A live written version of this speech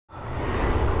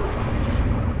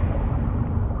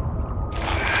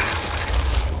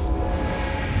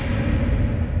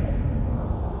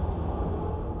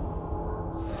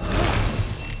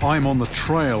I'm on the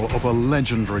trail of a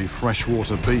legendary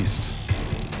freshwater beast.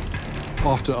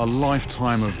 After a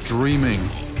lifetime of dreaming,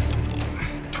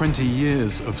 20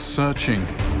 years of searching,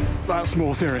 That's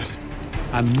more serious.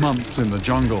 and months in the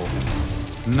jungle,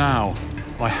 now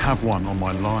I have one on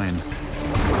my line.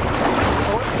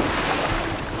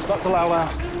 That's a lao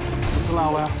lao. That's a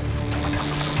lao lao.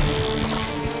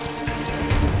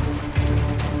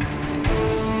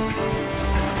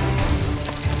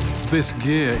 This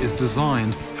gear is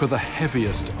designed for the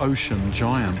heaviest ocean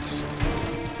giants.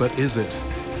 But is it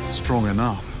strong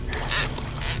enough?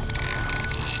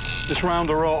 Just round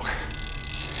a rock.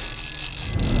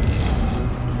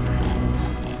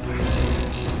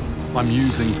 I'm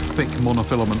using thick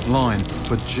monofilament line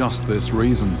for just this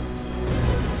reason.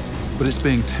 But it's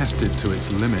being tested to its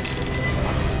limit.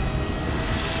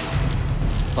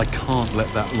 I can't let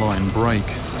that line break.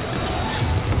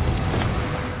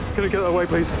 Can you get that away,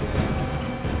 please?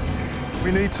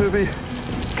 We need to be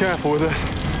careful with this.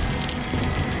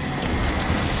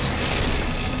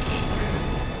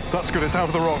 That's good, it's out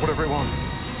of the rock, whatever it was.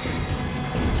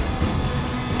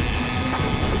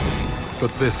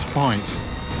 But this fight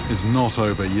is not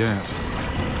over yet.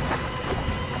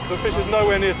 The fish is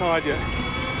nowhere near tied yet.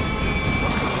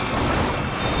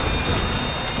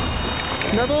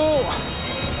 Neville!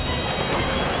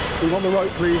 We want the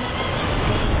rope, please.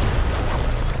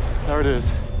 There it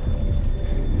is.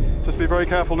 Just be very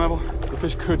careful, Neville. The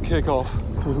fish could kick off,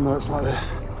 even though it's like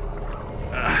this.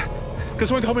 Can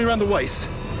someone help me around the waist?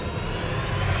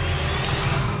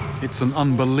 It's an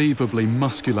unbelievably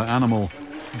muscular animal,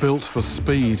 built for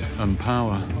speed and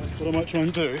power. What I might try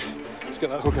and do is get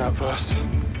that hook out first.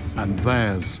 And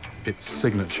there's its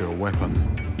signature weapon,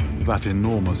 that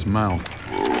enormous mouth.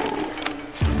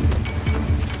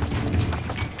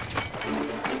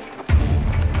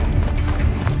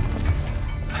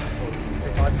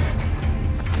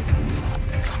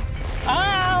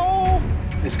 Ow!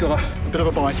 It's got a bit of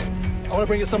a bite. I want to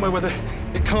bring it somewhere where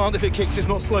it can't, if it kicks, it's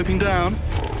not sloping down.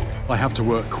 I have to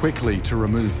work quickly to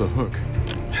remove the hook.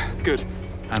 Good.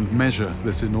 And measure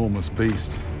this enormous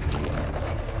beast.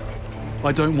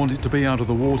 I don't want it to be out of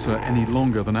the water any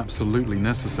longer than absolutely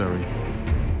necessary.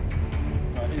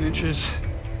 In inches.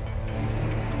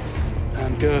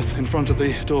 And girth in front of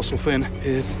the dorsal fin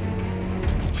is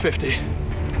 50.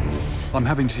 I'm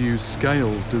having to use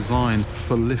scales designed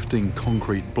for lifting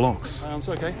concrete blocks. Sounds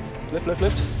okay. Lift, lift,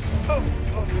 lift. Oh.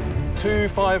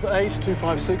 258,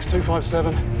 256,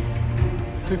 257,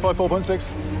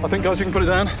 254.6. I think, guys, you can put it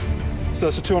down. So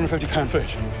that's a 250-pound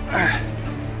fish.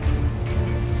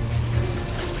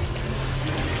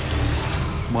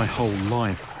 My whole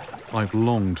life, I've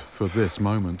longed for this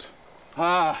moment.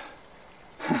 Ah.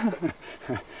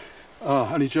 Oh,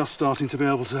 only just starting to be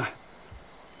able to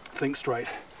think straight.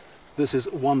 This is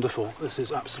wonderful. This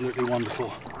is absolutely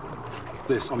wonderful.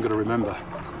 This I'm going to remember.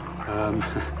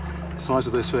 The size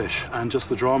of this fish and just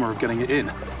the drama of getting it in.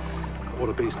 What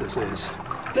a beast this is.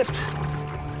 Lift.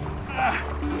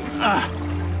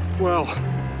 Well,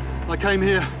 I came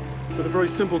here with a very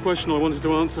simple question I wanted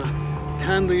to answer.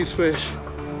 Can these fish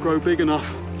grow big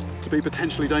enough to be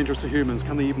potentially dangerous to humans?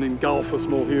 Can they even engulf a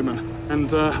small human?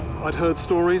 And I'd heard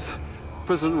stories.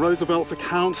 President Roosevelt's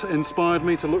account inspired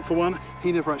me to look for one.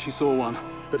 He never actually saw one,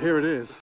 but here it is.